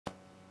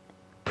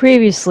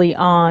Previously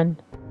on.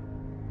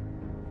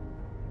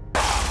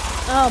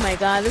 Oh my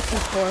god, this is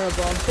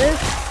horrible.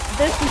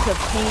 This is a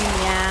pain in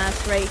the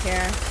ass right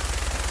here.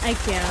 I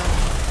can't.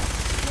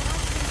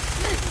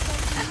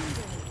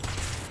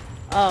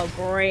 Oh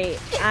great.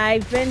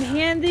 I've been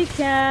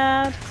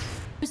handicapped.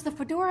 Is the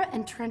fedora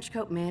and trench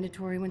coat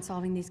mandatory when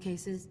solving these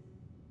cases?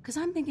 Because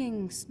I'm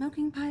thinking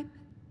smoking pipe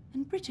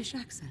and British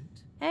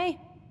accent. Hey,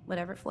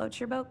 whatever floats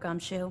your boat,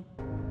 Gumshoe.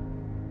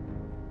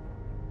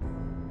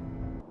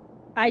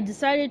 I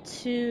decided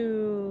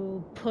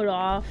to put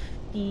off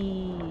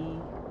the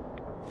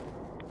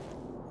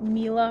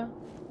Mila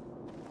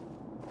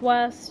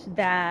quest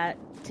that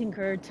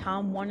Tinker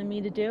Tom wanted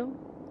me to do,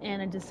 and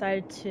I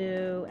decided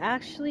to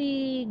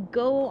actually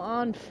go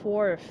on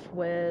forth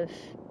with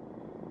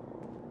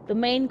the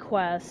main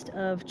quest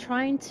of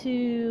trying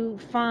to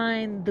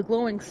find the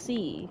glowing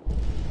sea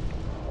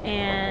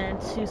and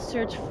to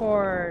search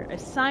for a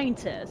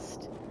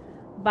scientist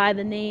by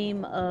the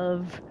name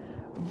of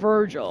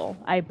Virgil,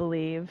 I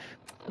believe,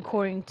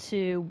 according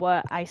to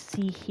what I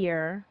see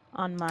here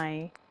on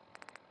my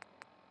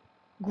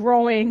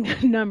growing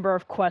number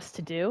of quests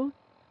to do.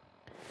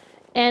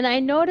 And I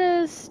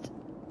noticed,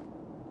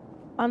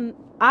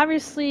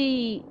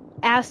 obviously,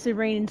 acid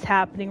rain's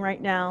happening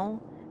right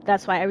now.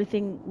 That's why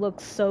everything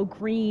looks so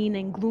green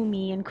and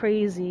gloomy and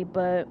crazy,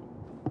 but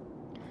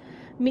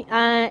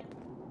I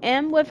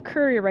am with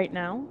Curry right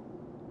now,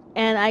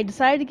 and I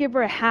decided to give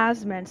her a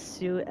hazmat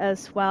suit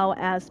as well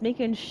as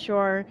making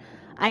sure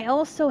I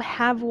also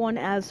have one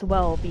as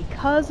well,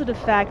 because of the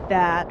fact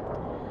that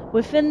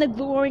within the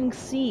glowing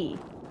sea,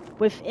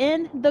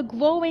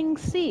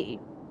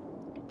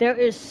 there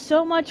is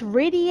so much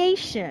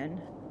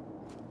radiation,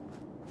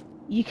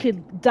 you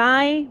could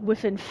die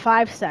within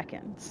 5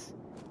 seconds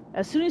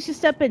as soon as you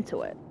step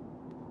into it.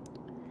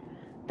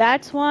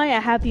 That's why I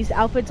have these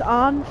outfits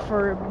on,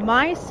 for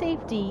my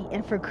safety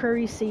and for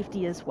Curry's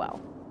safety as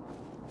well.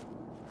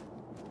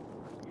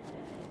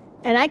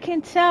 And I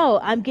can tell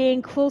I'm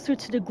getting closer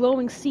to the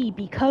glowing sea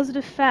because of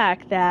the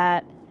fact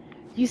that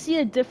you see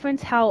a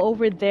difference how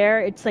over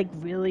there it's like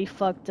really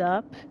fucked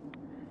up,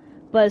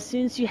 but as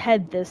soon as you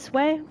head this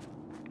way,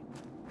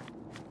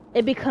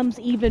 it becomes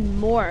even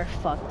more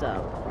fucked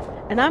up.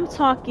 And I'm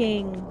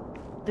talking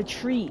the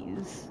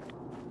trees.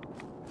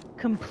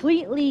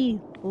 Completely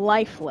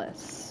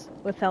lifeless,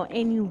 without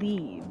any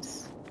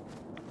leaves.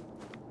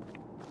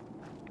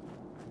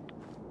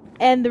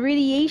 And the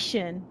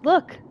radiation,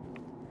 look,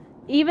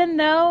 even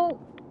though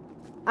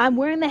I'm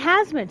wearing the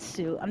hazmat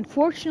suit,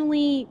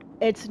 unfortunately,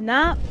 it's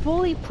not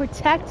fully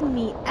protecting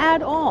me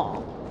at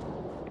all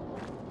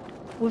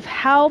with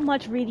how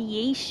much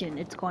radiation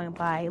it's going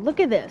by. Look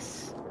at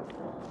this.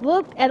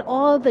 Look at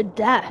all the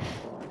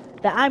death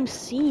that I'm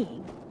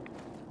seeing.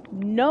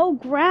 No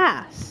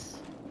grass.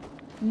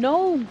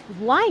 No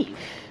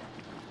life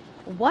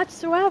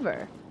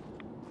whatsoever.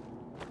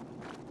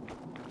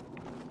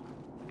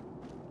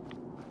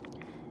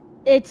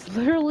 It's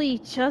literally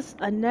just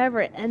a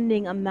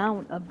never-ending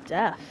amount of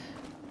death.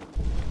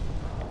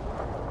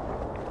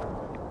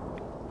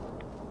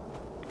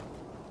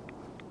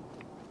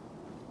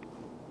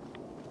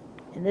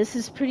 And this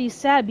is pretty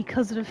sad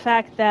because of the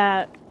fact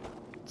that,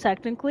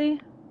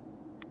 technically,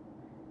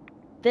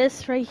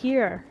 this right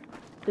here,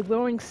 the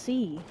glowing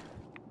sea,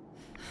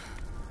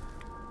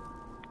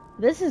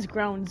 this is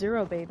ground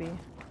zero, baby.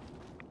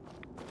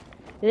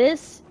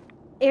 This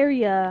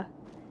area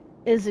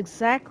is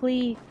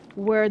exactly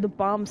where the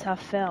bombs have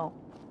fell.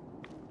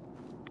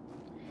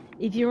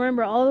 If you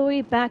remember all the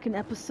way back in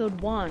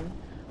episode 1,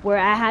 where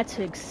I had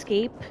to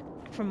escape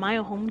from my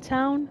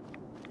hometown,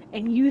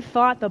 and you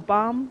thought the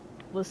bomb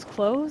was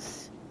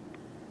close,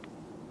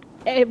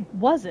 it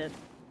wasn't.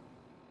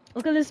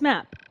 Look at this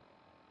map.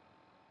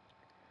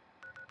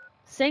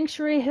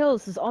 Sanctuary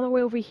Hills is all the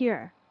way over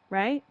here,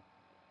 right?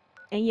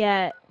 And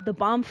yet, the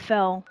bomb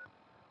fell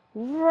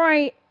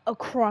right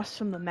across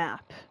from the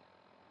map.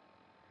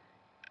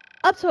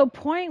 Up to a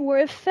point where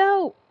it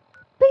fell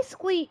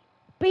basically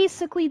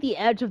the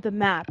edge of the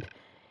map.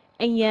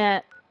 And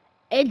yet,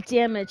 it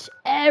damaged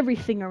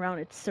everything around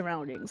its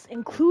surroundings,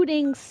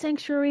 including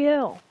Sanctuary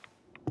Hill.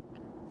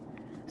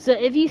 So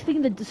if you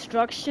think the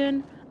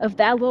destruction of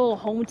that little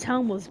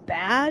hometown was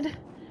bad,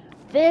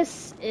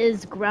 this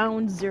is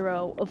ground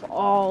zero of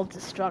all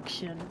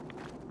destruction.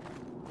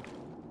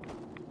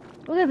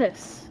 Look at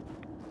this.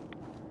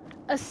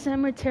 A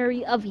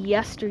cemetery of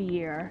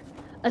yesteryear.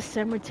 A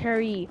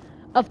cemetery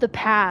of the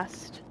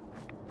past.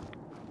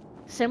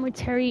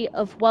 Cemetery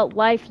of what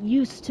life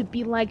used to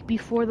be like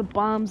before the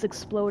bombs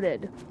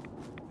exploded.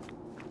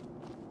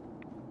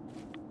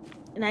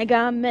 And I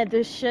gotta admit,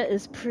 this shit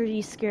is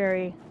pretty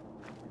scary.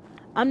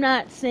 I'm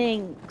not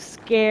saying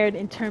scared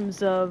in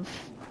terms of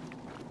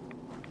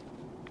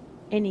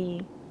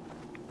any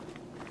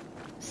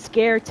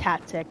scare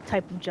tactic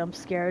type of jump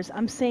scares.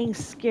 I'm saying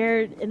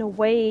scared in a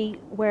way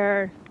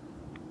where,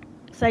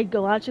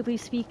 psychologically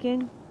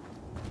speaking,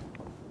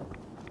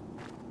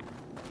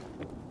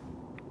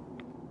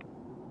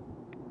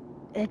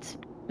 it's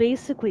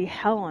basically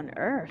hell on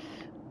earth.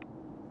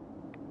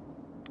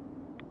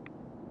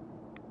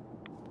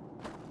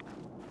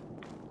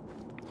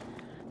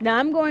 Now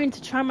I'm going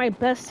to try my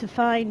best to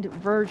find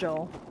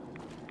Virgil.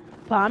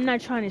 But I'm not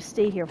trying to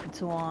stay here for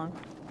too long.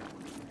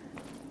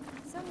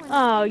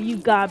 Oh, you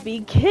gotta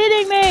be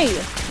kidding me!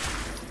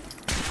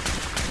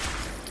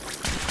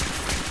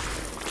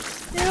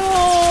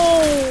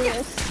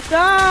 No!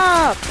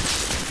 Stop!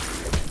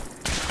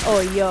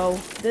 Oh, yo,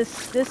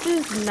 this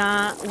is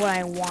not what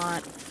I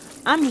want.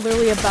 I'm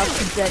literally about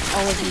to dead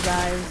all of you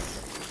guys.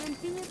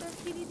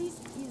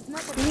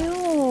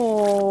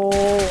 Ew.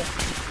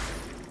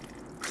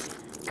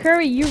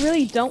 Curry, you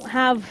really don't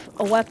have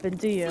a weapon,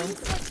 do you?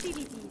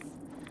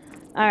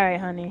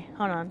 Alright, honey.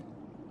 Hold on.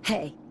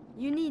 Hey,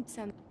 you need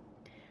some.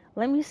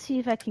 Let me see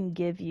if I can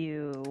give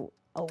you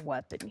a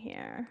weapon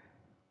here.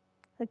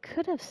 I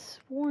could have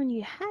sworn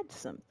you had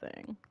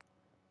something.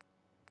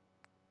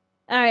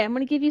 Alright, I'm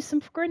gonna give you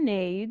some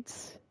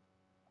grenades.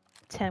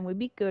 10 would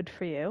be good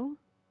for you.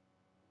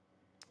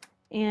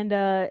 And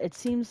it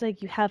seems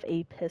like you have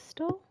a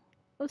pistol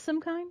of some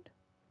kind.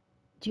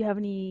 Do you have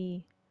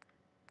any...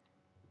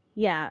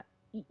 Yeah,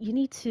 you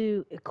need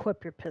to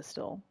equip your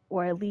pistol.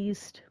 Or at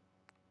least...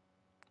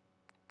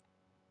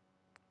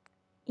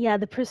 Yeah,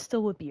 the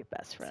pistol would be your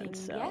best friend,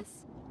 so...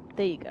 Yes?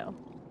 There you go.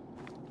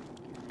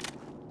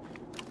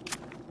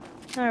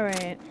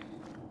 Alright.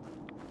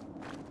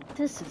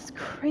 This is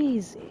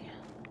crazy.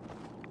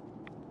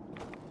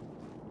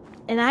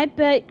 And I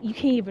bet you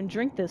can't even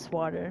drink this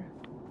water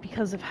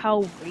because of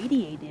how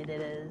radiated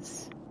it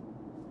is.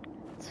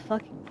 It's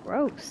fucking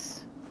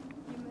gross.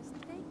 You must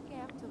take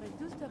care to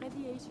reduce the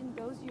radiation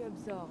dose you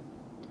absorb.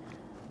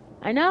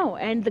 I know,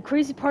 and the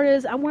crazy part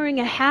is I'm wearing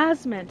a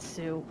hazmat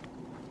suit.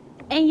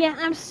 And yet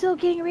I'm still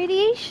getting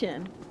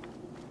radiation.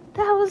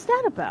 The hell is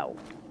that about?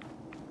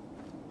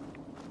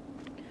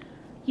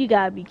 You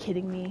gotta be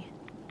kidding me.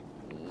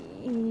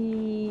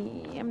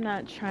 I am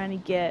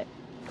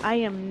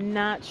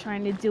not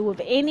trying to deal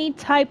with any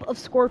type of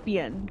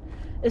scorpion.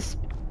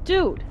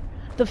 Dude,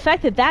 the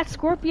fact that that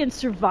scorpion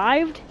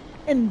survived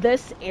in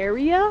this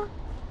area?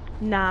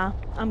 Nah,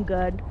 I'm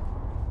good.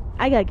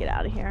 I gotta get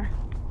out of here.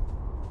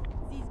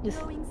 This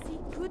glowing sea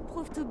could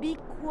prove to be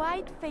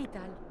quite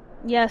fatal.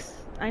 Yes,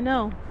 I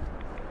know.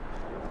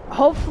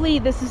 Hopefully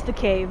this is the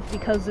cave,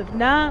 because if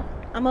not,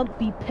 I'm gonna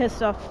be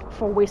pissed off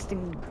for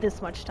wasting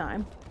this much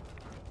time.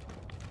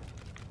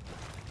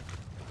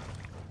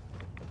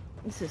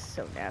 This is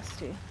so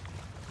nasty.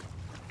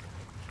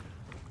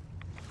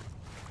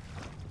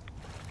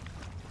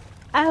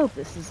 I hope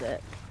this is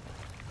it.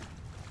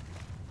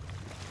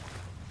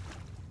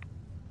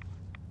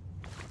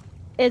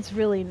 It's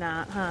really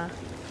not, huh?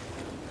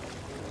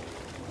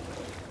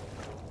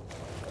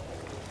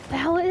 The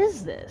hell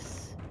is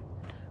this?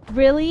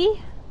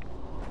 Really?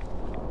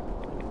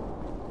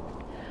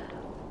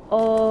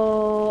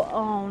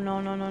 Oh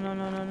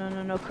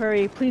no,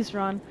 Curry, please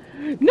run.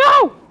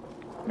 No!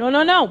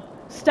 No,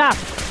 stop.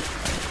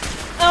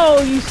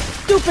 Oh, you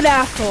stupid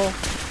asshole.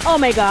 Oh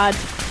my god,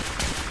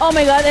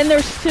 and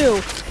there's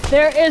two.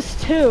 There is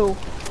two.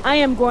 I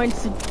am going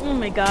to, oh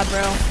my god,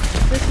 bro.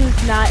 This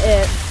is not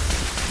it.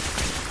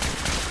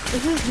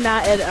 This is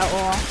not it at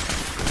all.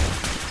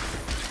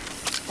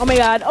 Oh my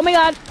god,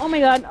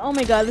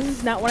 this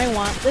is not what I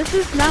want. This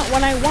is not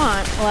what I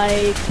want.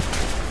 Like,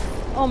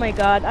 oh my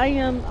god, I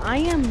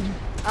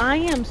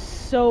am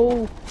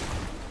so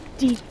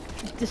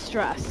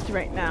distressed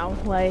right now.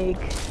 Like,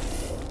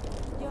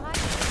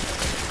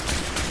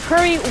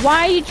 Curry,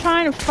 why are you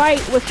trying to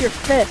fight with your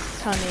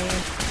fists, honey?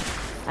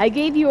 I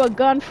gave you a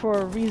gun for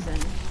a reason.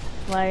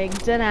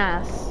 Like, dead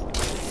ass.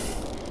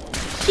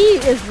 She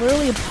is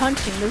literally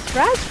punching this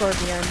frag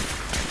scorpion.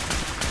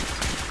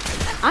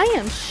 I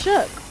am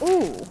shook.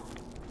 Ooh.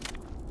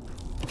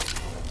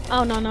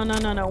 Oh,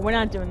 no. We're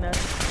not doing this.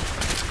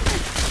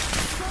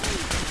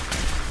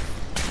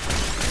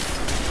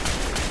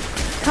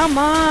 Come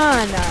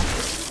on.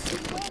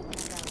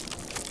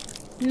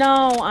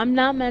 No, I'm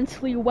not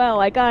mentally well.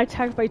 I got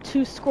attacked by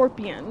 2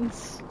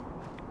 scorpions.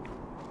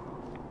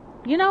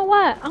 You know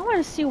what? I want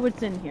to see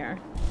what's in here.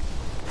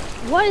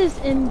 What is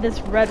in this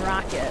red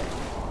rocket?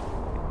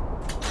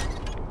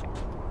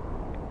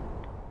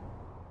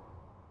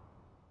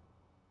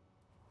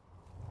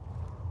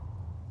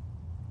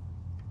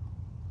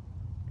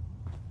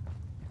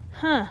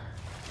 Huh.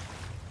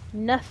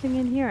 Nothing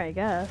in here, I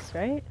guess,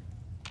 right?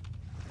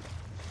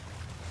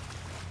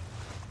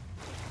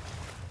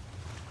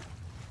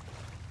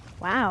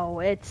 Wow,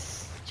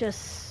 it's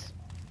just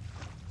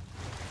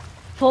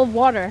full of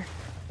water.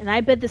 And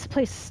I bet this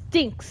place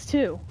stinks,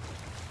 too.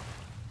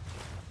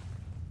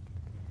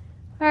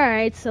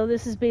 Alright, so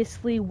this is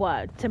basically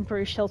what?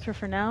 Temporary shelter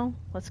for now?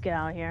 Let's get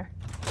out of here.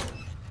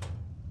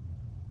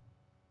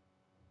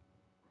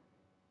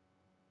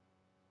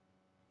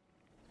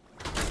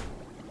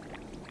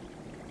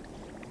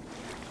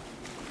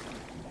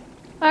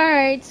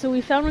 Alright, so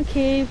we found a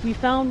cave, we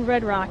found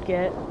Red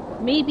Rocket.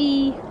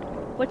 Maybe...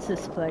 What's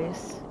this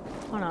place?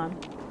 Hold on.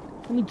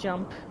 Let me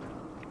jump.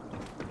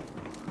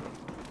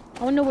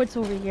 I wonder what's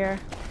over here.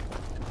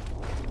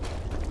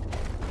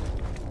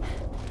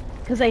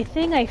 Because I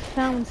think I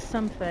found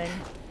something.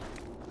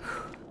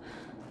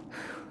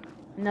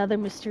 Another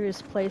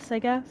mysterious place, I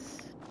guess?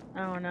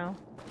 I don't know.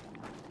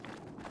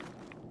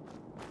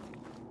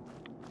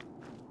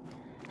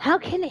 How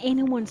can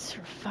anyone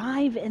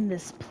survive in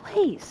this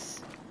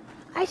place?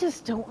 I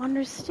just don't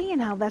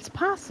understand how that's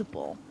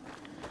possible.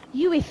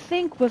 You would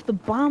think with the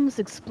bombs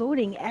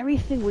exploding,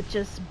 everything would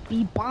just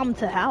be bombed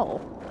to hell.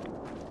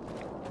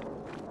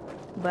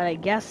 But I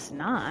guess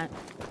not.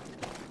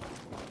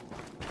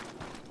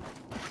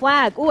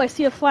 Flag! Oh, I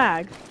see a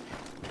flag.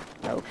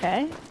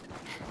 Okay.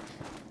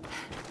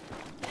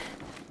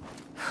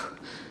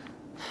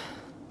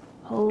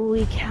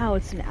 Holy cow,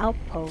 it's an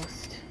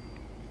outpost.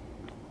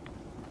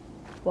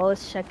 Well,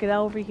 let's check it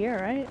out over here,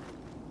 right?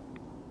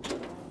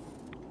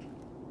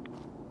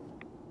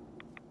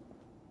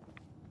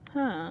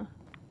 Huh.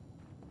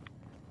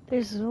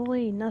 There's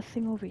really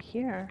nothing over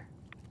here.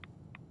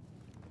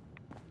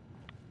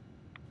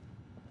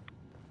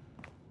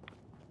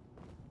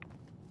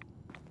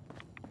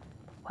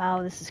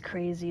 Wow, this is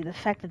crazy. The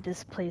fact that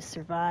this place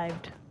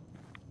survived.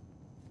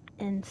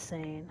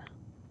 Insane.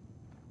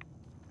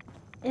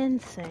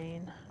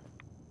 Insane.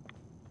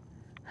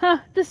 Huh,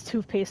 this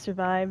toothpaste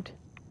survived.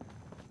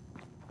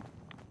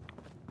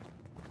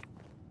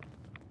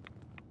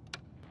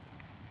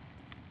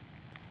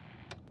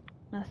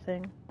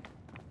 Nothing.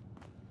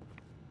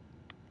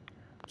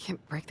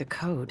 Can't break the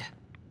code.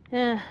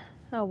 Eh,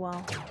 oh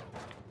well.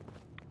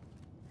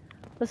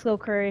 Let's go,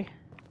 Curry.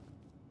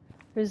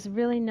 There's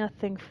really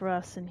nothing for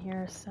us in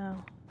here, so...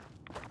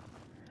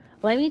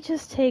 Let me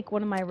just take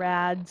one of my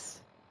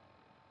rads.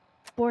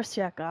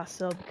 Borsiak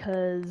also,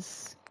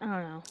 because... I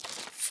don't know.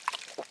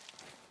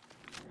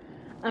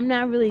 I'm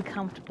not really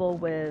comfortable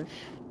with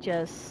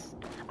just...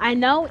 I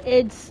know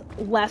it's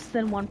less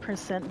than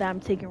 1% that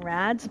I'm taking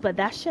rads, but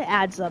that shit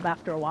adds up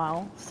after a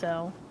while,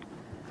 so...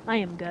 I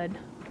am good.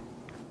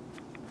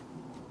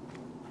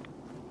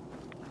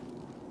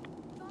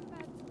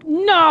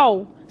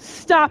 No!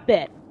 Stop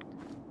it!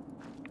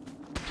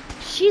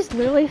 She's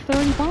literally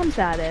throwing bombs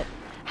at it.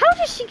 How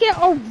did she get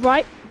a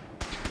right...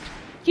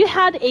 You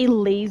had a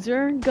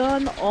laser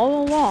gun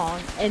all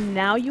along, and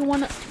now you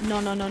wanna...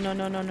 No, no, no, no,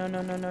 no, no, no,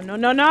 no, no, no, no,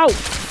 no, no!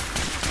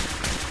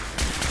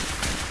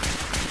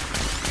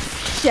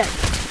 Shit.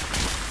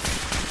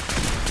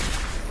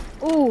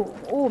 Ooh,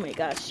 oh my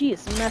god, she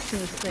is messing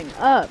this thing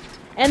up.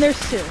 And there's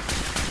two.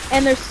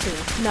 And there's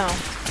two. No.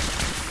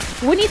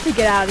 We need to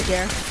get out of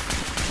here.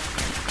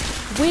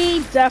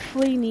 We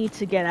definitely need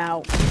to get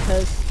out,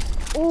 because...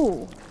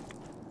 Ooh.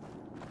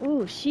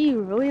 Ooh, she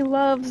really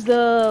loves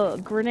the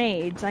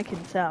grenades, I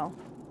can tell.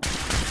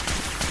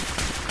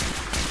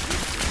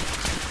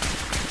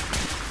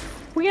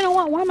 Well, you know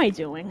what? What am I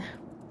doing?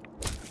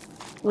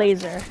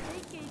 Laser.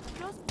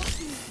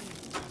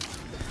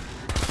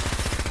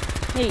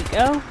 There you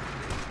go.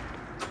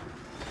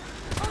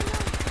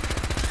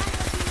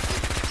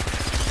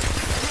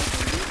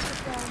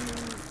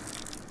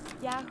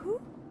 Yahoo?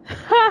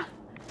 Ha!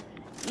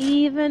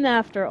 Even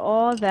after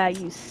all that,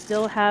 you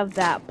still have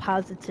that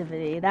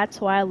positivity. That's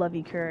why I love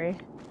you, Curry.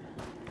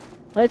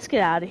 Let's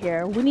get out of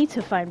here. We need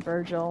to find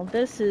Virgil.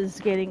 This is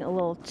getting a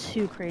little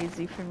too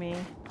crazy for me.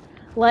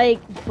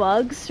 Like,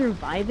 bugs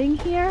surviving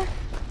here?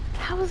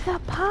 How is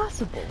that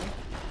possible?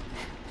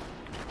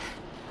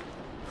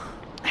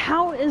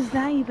 How is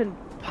that even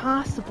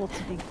possible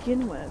to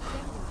begin with?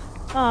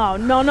 Oh,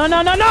 no, no,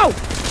 no, no, no!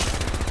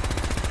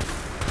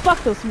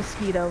 Fuck those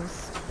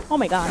mosquitoes. Oh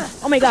my god.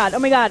 Oh my god. Oh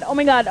my god. Oh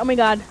my god. Oh my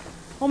god.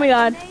 Oh my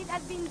god.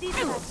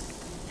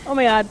 Oh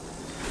my god.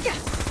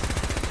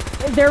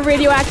 They're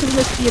radioactive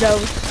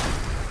mosquitoes.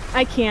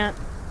 I can't.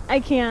 I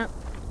can't.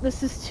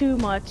 This is too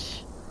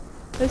much.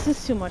 This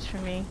is too much for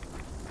me.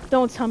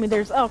 Don't tell me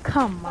there's... Oh,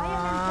 come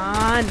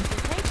on.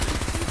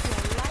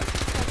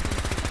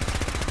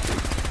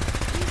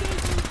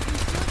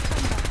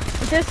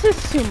 This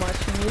is too much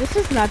for me. This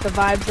is not the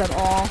vibes at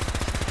all.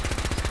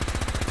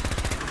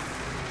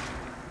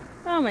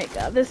 Oh my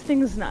god, this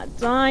thing's not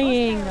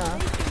dying.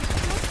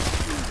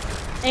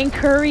 And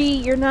Curry,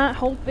 you're not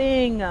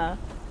helping.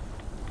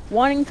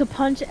 Wanting to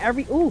punch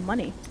every... Ooh,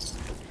 money.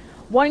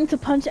 Wanting to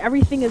punch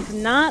everything is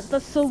not the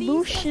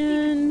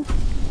solution.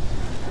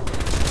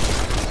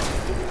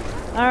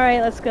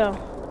 Alright, let's go.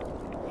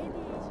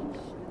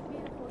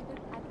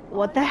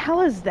 What the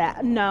hell is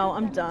that? No,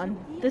 I'm done.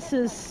 This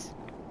is...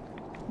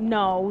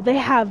 No, they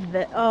have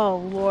the... Oh,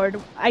 Lord.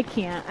 I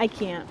can't. I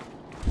can't.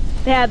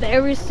 They have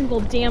every single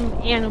damn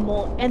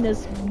animal in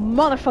this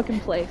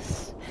motherfucking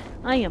place.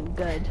 I am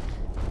good.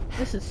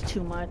 This is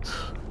too much.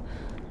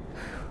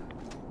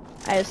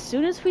 As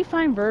soon as we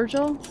find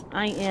Virgil,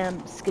 I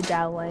am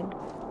skedaddling.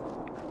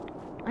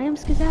 I am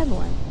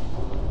skedaddling.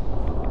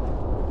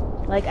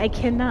 Like, I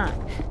cannot.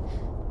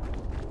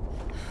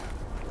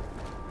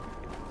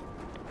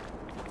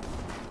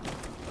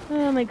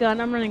 Oh my god,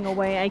 I'm running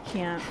away. I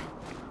can't.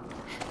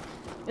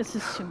 This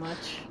is too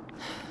much.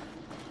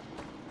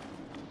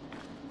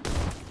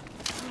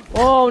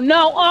 Oh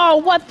no! Oh,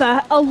 what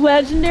the? A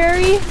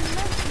legendary?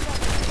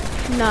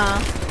 Nah.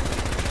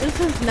 This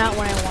is not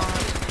what I want.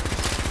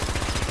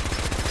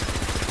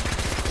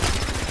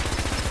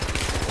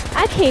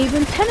 I can't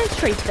even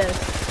penetrate this.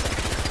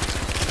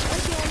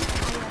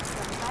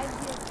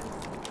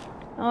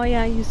 Oh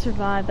yeah, you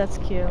survived. That's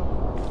cute.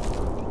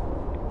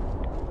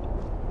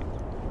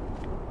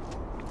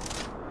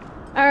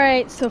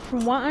 Alright, so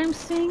from what I'm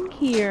seeing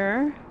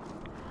here,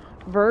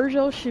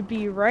 Virgil should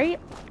be right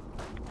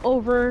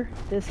over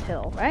this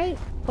hill, right?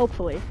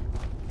 Hopefully.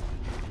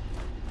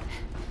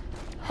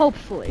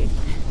 Hopefully.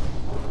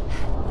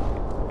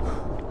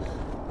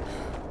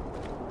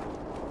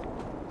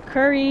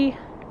 Curry.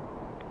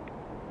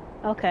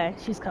 Okay,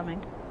 she's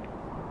coming.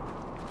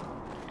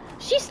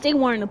 She's still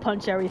wanting to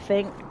punch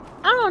everything.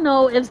 I don't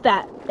know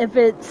if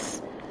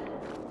it's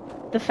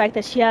the fact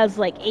that she has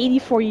like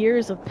 84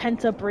 years of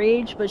pent-up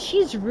rage, but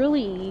she's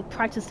really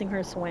practicing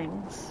her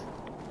swings.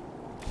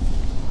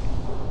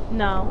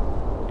 No.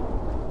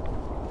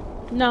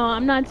 No,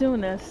 I'm not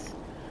doing this.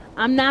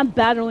 I'm not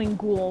battling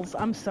ghouls.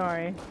 I'm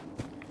sorry.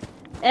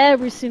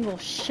 Every single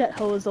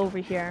shithole is over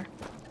here.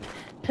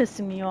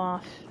 Pissing me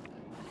off.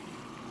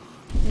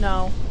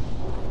 No.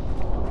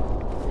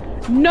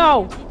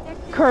 No!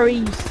 Curry,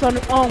 you son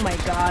of— oh my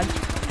god.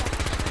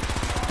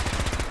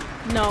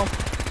 No.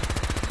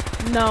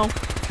 No.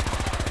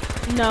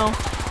 No.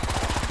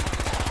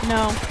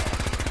 No.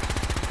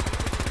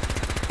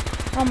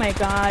 Oh my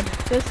god.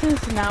 This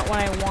is not what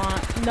I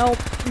want. Nope.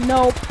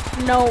 Nope.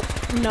 Nope.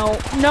 No.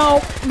 No.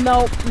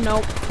 No.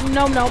 No.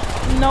 No. No.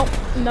 No.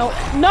 No.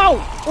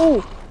 No!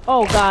 Ooh.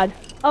 Oh god.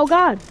 Oh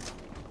god.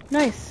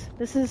 Nice.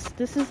 This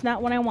is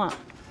not what I want.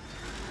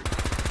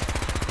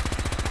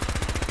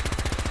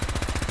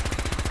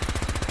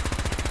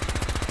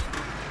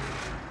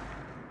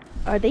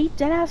 Are they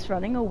deadass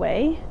running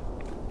away?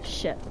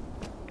 Shit.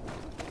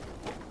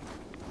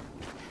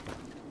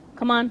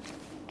 Come on.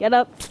 Get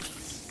up.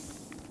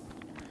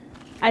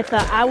 I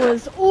thought I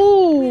was—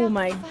 ooh,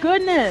 my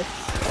goodness.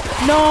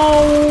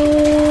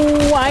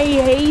 No! I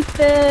hate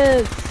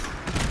this.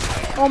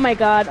 Oh my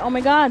god. Oh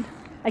my god.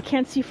 I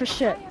can't see for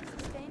shit.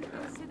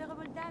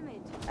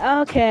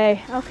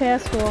 Okay. Okay,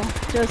 that's cool.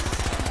 Just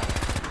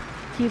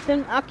keep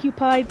them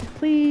occupied,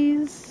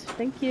 please.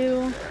 Thank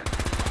you.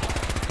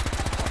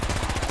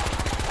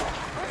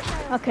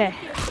 Okay.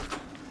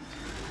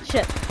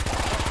 Shit.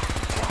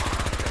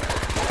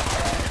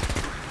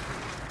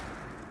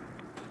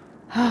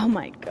 Oh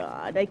my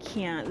god, I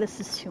can't. This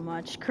is too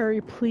much.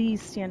 Curry,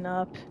 please stand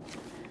up.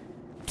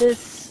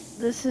 This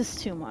is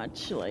too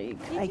much. Like,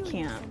 I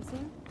can't.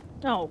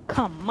 Oh,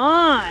 come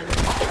on!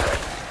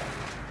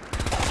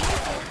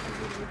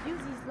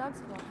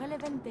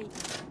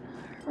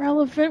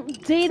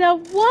 Relevant data?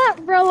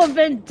 What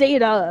relevant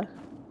data?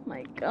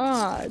 My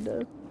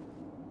god.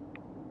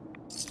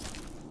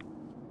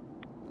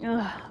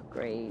 Ugh,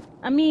 great.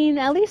 I mean,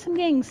 at least I'm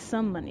getting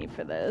some money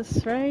for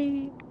this,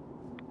 right?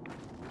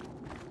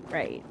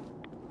 Right.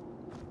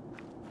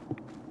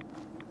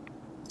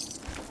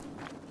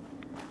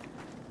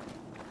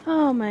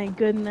 Oh my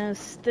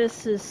goodness,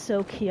 this is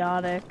so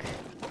chaotic.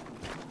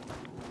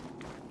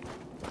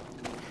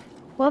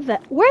 Well,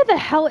 where the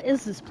hell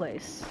is this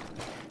place?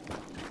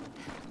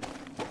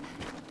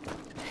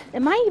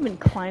 Am I even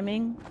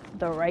climbing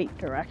the right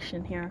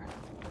direction here?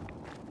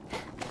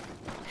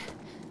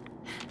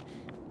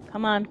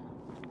 Come on.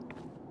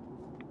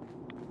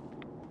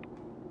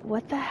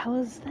 What the hell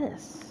is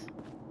this?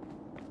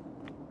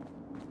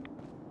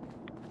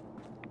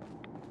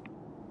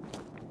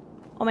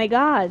 Oh my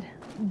god.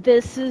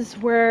 This is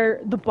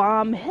where the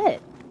bomb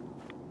hit.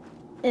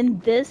 In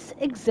this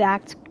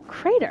exact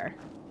crater.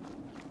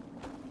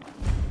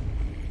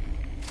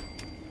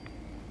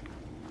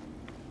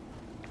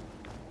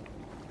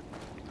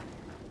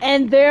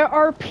 And there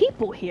are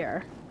people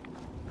here.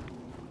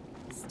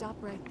 Stop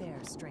right there,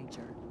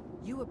 stranger.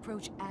 You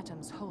approach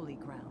Atom's holy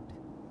ground.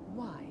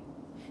 Why?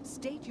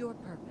 State your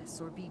purpose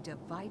or be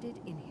divided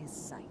in his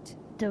sight.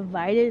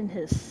 Divided in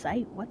his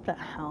sight? What the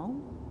hell?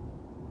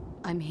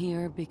 I'm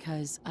here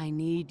because I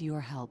need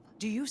your help.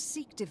 Do you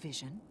seek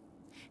division?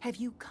 Have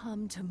you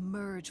come to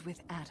merge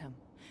with Atom?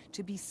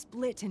 To be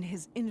split in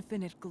his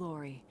infinite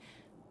glory?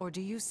 Or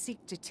do you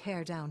seek to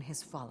tear down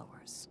his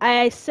followers?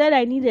 I said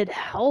I needed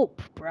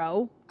help,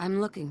 bro. I'm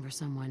looking for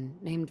someone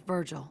named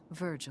Virgil.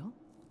 Virgil?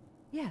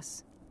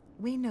 Yes,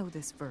 we know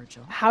this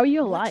Virgil. How are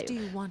you alive? What do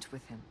you want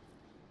with him?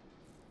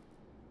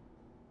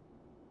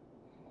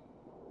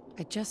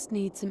 I just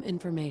need some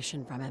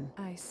information from him.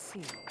 I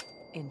see.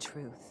 In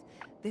truth,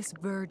 this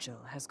Virgil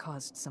has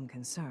caused some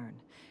concern.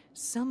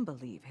 Some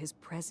believe his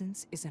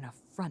presence is an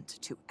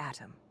affront to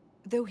Atom.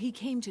 Though he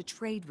came to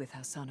trade with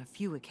us on a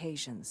few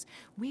occasions,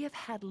 we have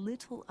had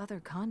little other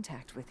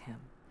contact with him.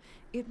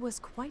 It was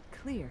quite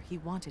clear he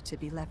wanted to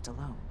be left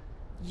alone.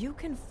 You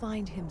can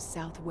find him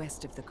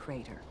southwest of the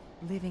crater,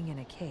 living in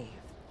a cave.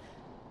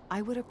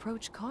 I would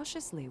approach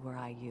cautiously were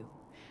I you.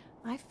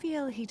 I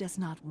feel he does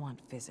not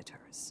want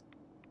visitors.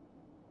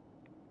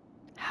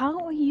 How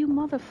are you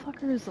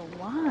motherfuckers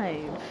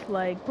alive?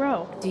 Like,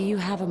 bro. Do you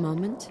have a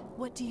moment?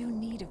 What do you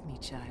need of me,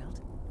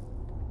 child?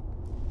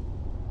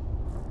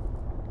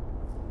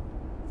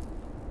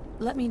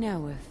 Let me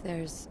know if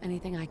there's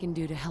anything I can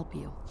do to help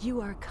you.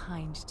 You are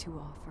kind to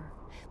offer,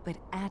 but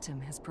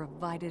Atom has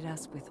provided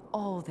us with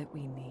all that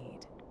we need.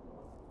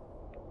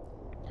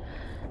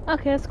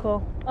 Okay, that's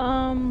cool.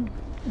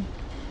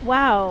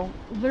 Wow,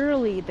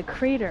 literally the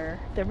crater,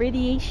 the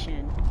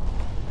radiation,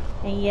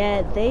 and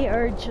yet they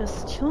are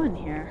just chilling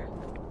here.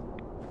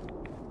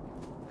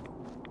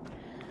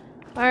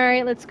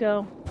 Alright, let's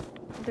go.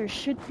 There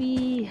should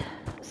be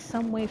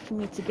some way for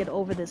me to get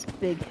over this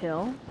big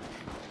hill.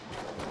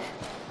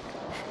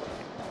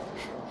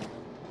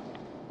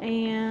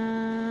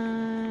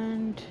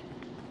 And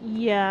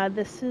yeah,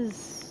 this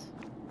is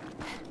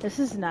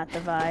not the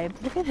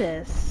vibe. Look at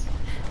this.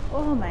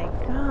 Oh my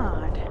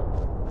god.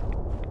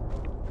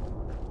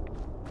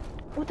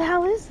 What the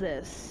hell is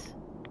this?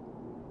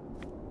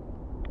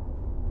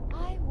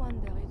 I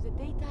wonder if the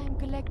data I'm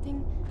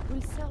collecting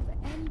will serve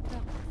any purpose.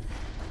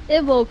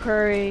 It will,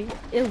 Curry.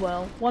 It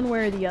will. One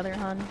way or the other,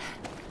 hon.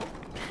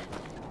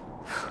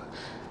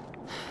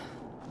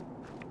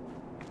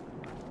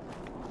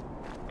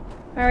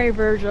 Alright,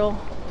 Virgil.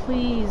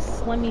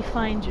 Please, let me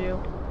find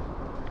you.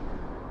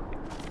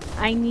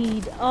 I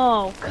need...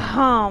 Oh,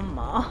 come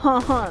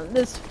on.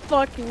 This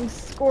fucking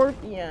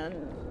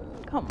scorpion.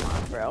 Come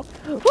on, bro.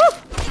 Woo!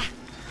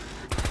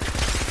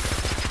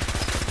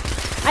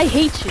 I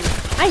hate you.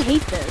 I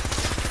hate this.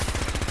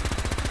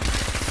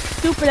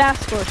 Stupid ass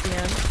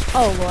scorpion.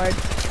 Oh, Lord.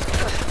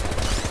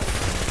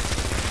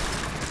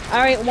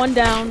 Alright, one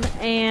down,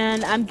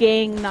 and I'm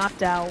getting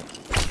knocked out.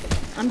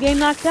 I'm getting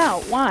knocked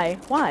out. Why?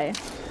 Why?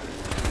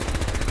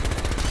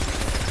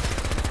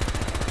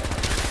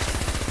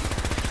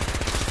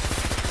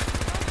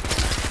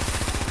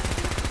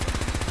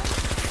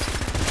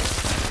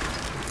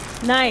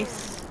 Nice.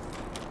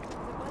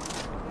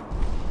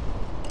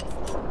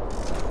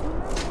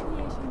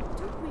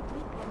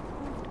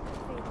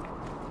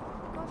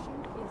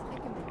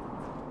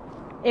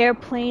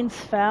 Airplanes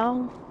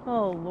fell?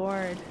 Oh,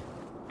 Lord.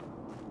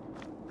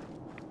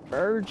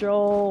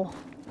 Virgil.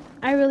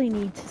 I really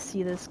need to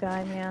see this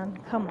guy, man.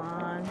 Come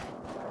on.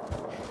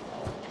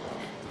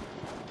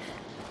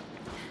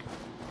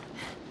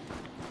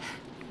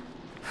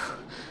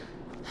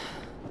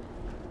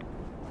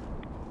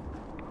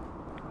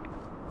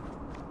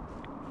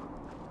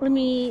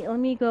 Let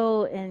me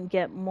go and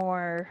get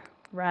more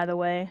right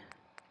away.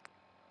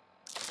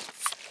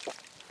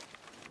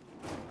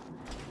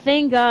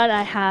 Thank God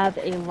I have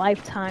a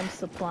lifetime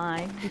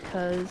supply,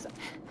 because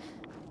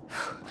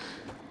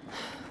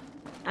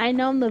I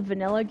know in the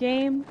vanilla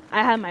game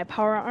I had my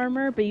power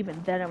armor, but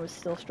even then I was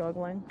still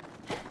struggling.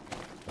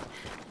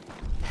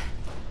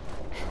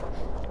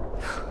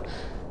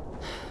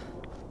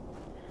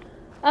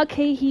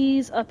 Okay,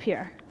 he's up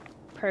here.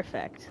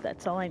 Perfect.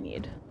 That's all I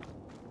need.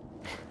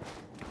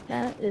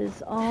 That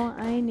is all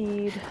I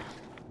need.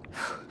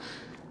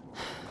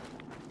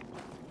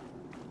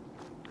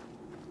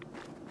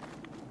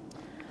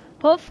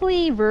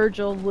 Hopefully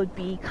Virgil would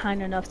be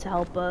kind enough to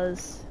help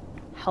us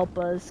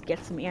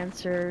get some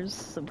answers,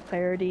 some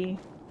clarity.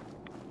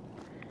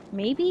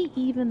 Maybe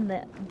even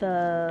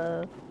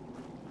the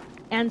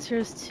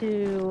answers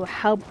to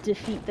help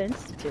defeat the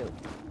Institute.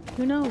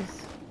 Who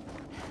knows?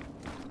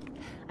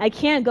 I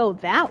can't go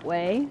that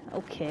way.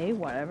 Okay,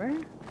 whatever.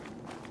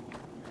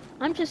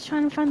 I'm just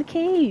trying to find the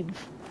cave.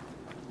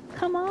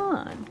 Come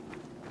on.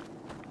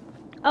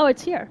 Oh,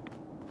 it's here.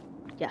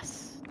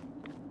 Yes.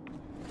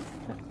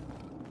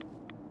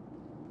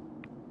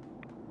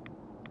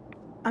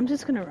 I'm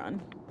just gonna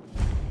run.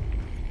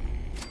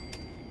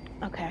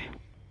 Okay.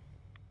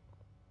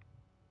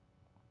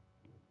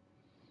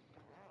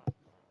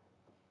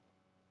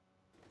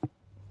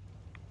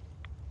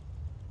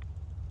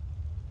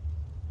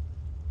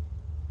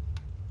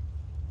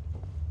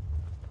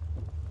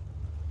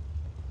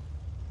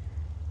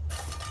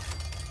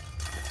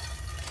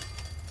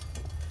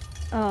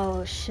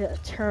 Oh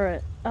shit,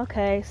 turret.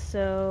 Okay,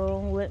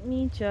 so let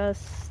me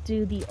just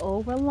do the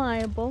old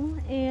reliable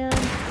and...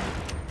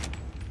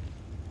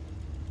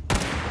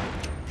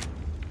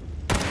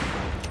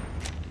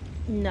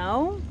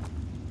 No?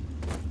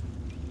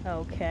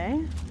 Okay.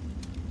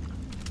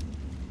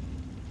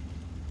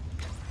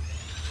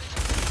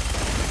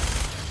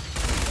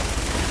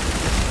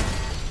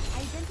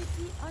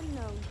 Identity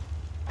unknown.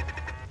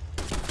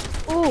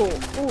 Ooh,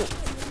 ooh.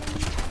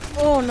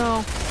 Oh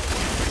no.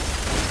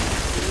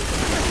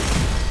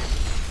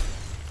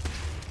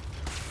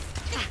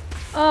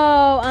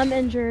 Oh, I'm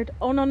injured.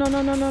 Oh no no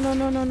no no no no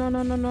no no no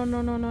no no no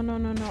no no no no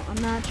no no.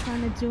 I'm not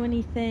trying to do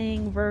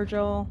anything,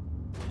 Virgil.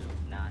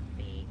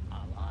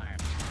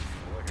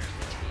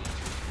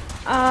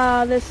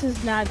 Ah, this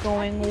is not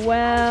going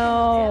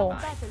well.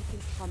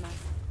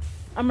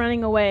 I'm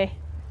running away.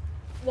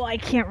 Well, I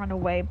can't run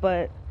away,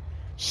 but...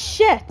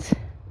 Shit!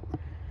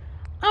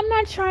 I'm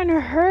not trying to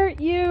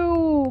hurt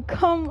you!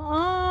 Come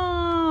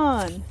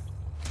on!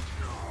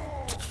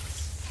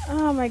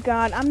 Oh my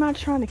god, I'm not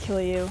trying to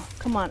kill you.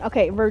 Come on.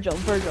 Okay, Virgil,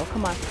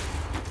 come on.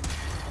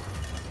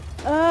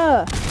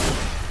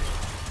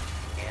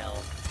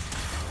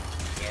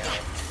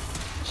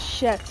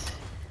 Shit.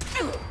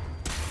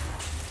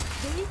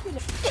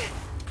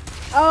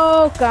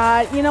 Oh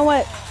god, you know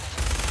what?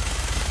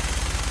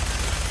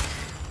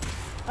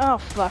 Oh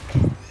fuck.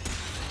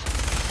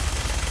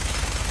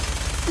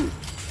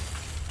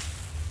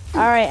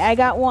 Alright, I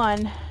got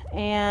one.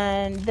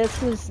 And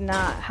this is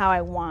not how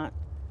I want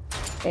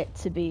it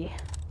to be.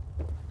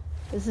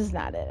 This is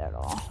not it at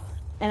all.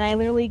 And I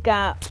literally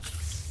got...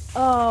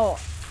 Oh,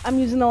 I'm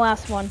using the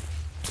last one.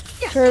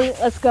 Sure,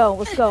 let's go.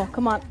 Let's go.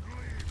 Come on.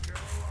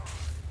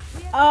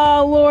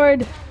 Oh,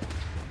 Lord.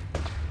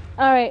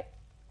 Alright.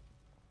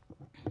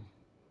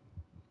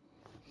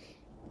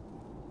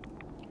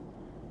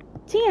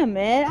 Damn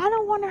it. I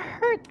don't want to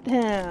hurt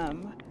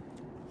them.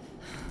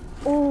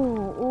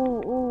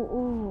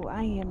 Ooh.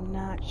 I am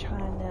not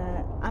trying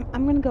to...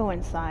 I'm gonna go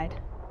inside.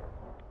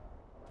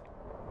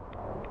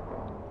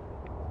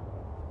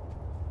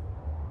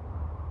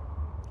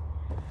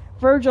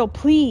 Virgil,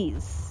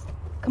 please.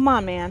 Come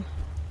on, man.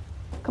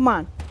 Come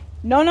on.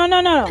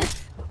 No.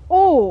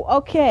 Oh,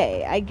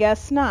 okay. I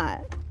guess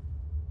not.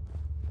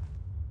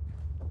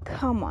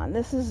 Come on.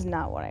 This is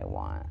not what I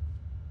want.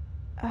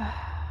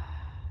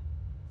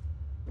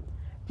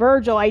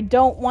 Virgil, I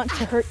don't want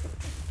to hurt...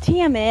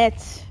 Damn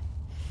it.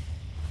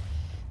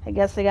 I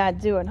guess I gotta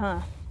do it, huh?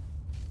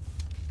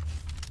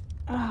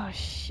 Oh,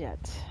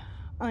 shit.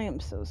 I am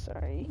so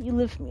sorry. You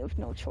left me with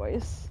no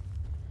choice.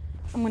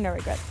 I'm gonna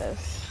regret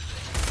this.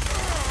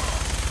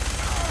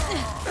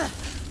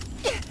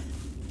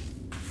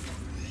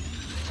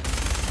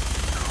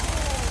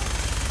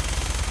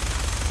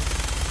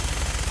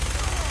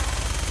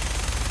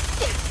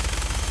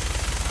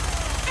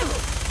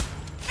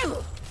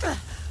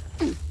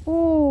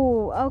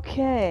 Ooh,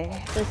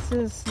 okay. This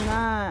is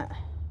not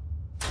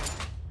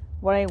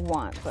what I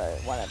want, but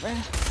whatever.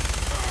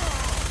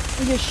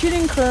 You're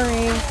shooting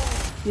Curry.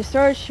 You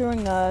started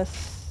shooting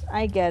us.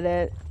 I get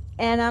it.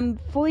 And I'm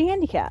fully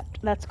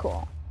handicapped. That's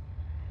cool.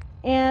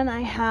 And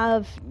I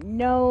have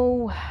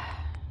no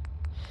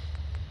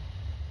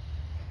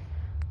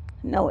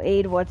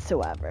aid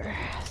whatsoever.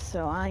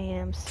 So I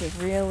am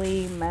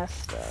severely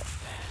messed up.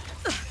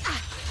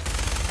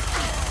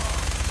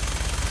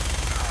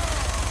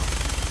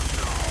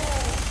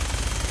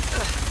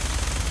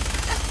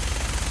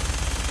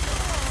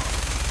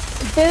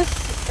 This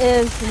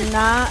is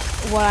not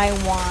what I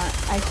want.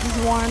 I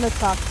just wanted to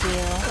talk to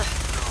you.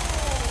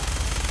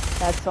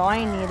 That's all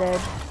I needed.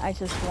 I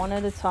just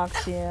wanted to talk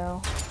to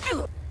you.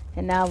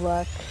 And now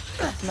look,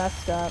 it's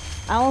messed up.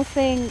 I don't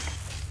think...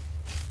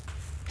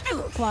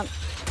 Come on.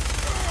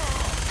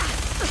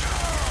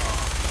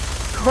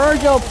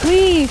 Virgil,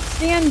 please,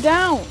 stand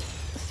down.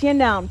 Stand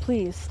down,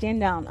 please. Stand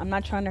down. I'm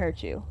not trying to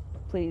hurt you.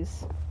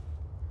 Please.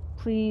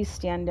 Please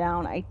stand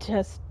down. I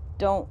just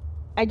don't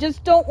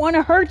want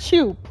to hurt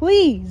you.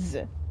 Please.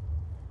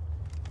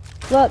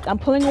 Look, I'm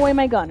pulling away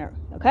my gunner.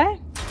 Okay?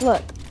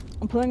 Look,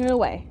 I'm pulling it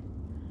away.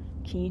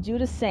 Can you do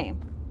the same?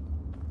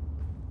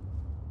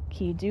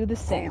 Can you do the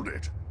same? Hold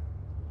it.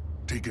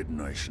 Take it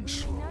nice and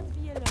slow. Not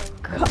be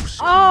alone.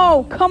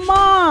 Oh, come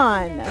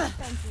on!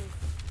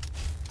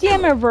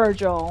 Damn it,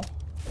 Virgil.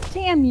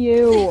 Damn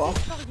you.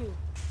 For you.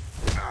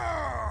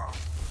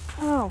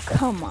 Oh,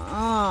 come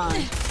on.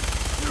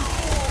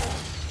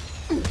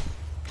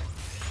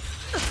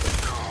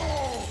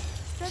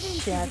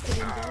 Shit.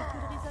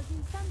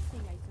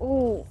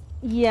 Oh,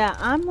 yeah,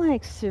 I'm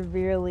like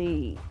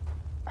severely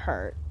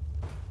hurt.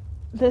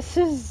 This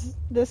is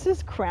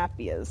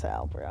crappy as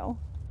hell, bro.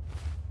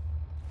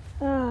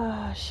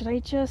 Should I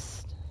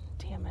just...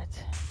 Damn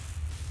it.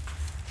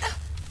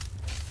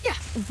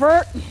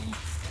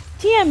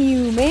 Damn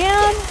you,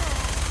 man!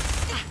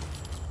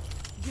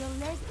 Your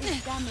leg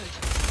is damaged.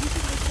 You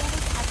should repair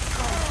it at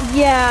once.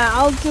 Yeah,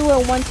 I'll do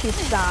it once he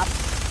stops.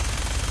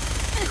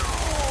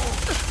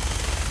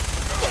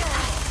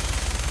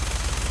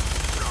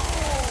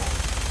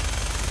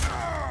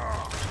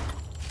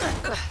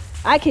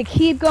 I could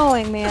keep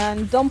going,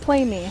 man. Don't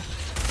play me.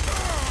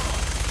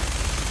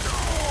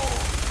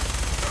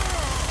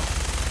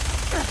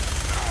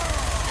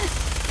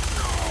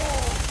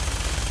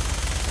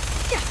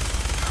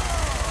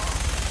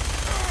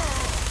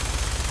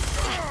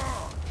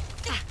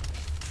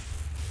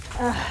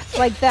 It's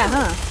like that,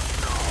 huh?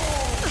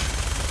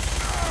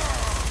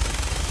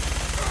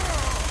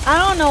 I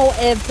don't know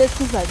if this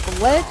is a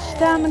glitch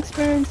that I'm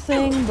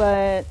experiencing,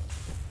 but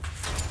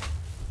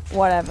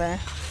whatever.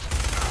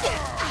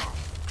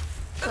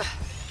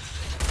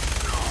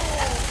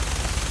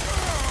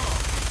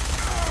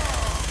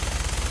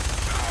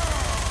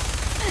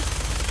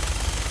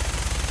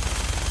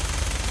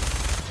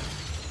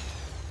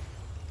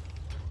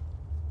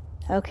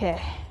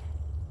 Okay.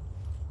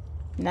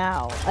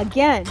 Now,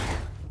 again,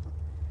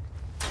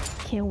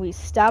 can we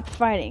stop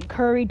fighting?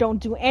 Curry, don't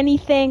do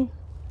anything.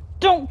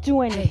 Don't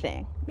do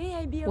anything. May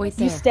I be Wait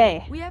You there.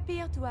 stay. We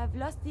appear to have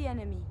lost the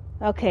enemy.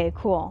 Okay,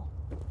 cool.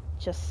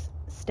 Just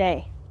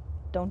stay.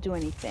 Don't do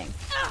anything.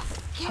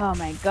 Oh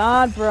my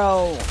god,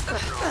 bro.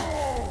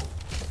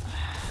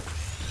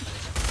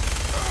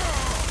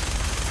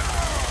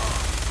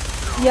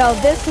 Yo,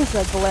 this is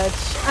a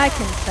glitch. I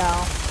can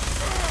tell.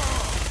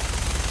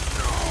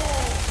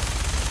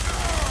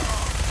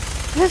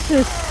 This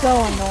is so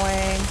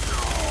annoying.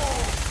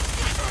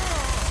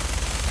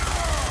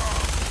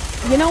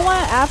 You know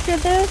what? After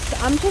this,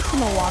 I'm just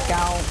gonna walk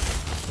out.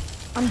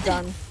 I'm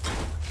done.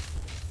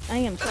 I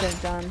am so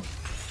done.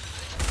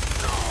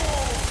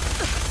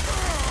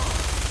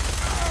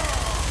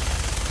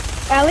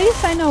 At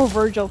least I know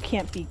Virgil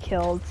can't be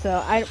killed,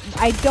 so I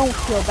don't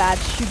feel bad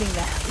shooting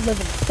the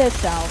living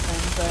piss out of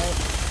him,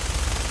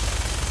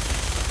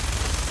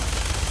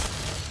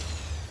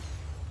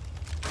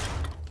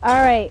 but...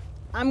 Alright,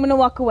 I'm gonna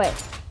walk away.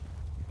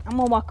 I'm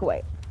gonna walk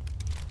away.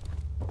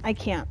 I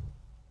can't.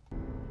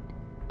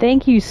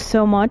 Thank you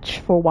so much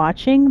for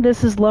watching.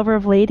 This is Lover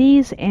of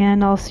Ladies,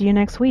 and I'll see you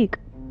next week.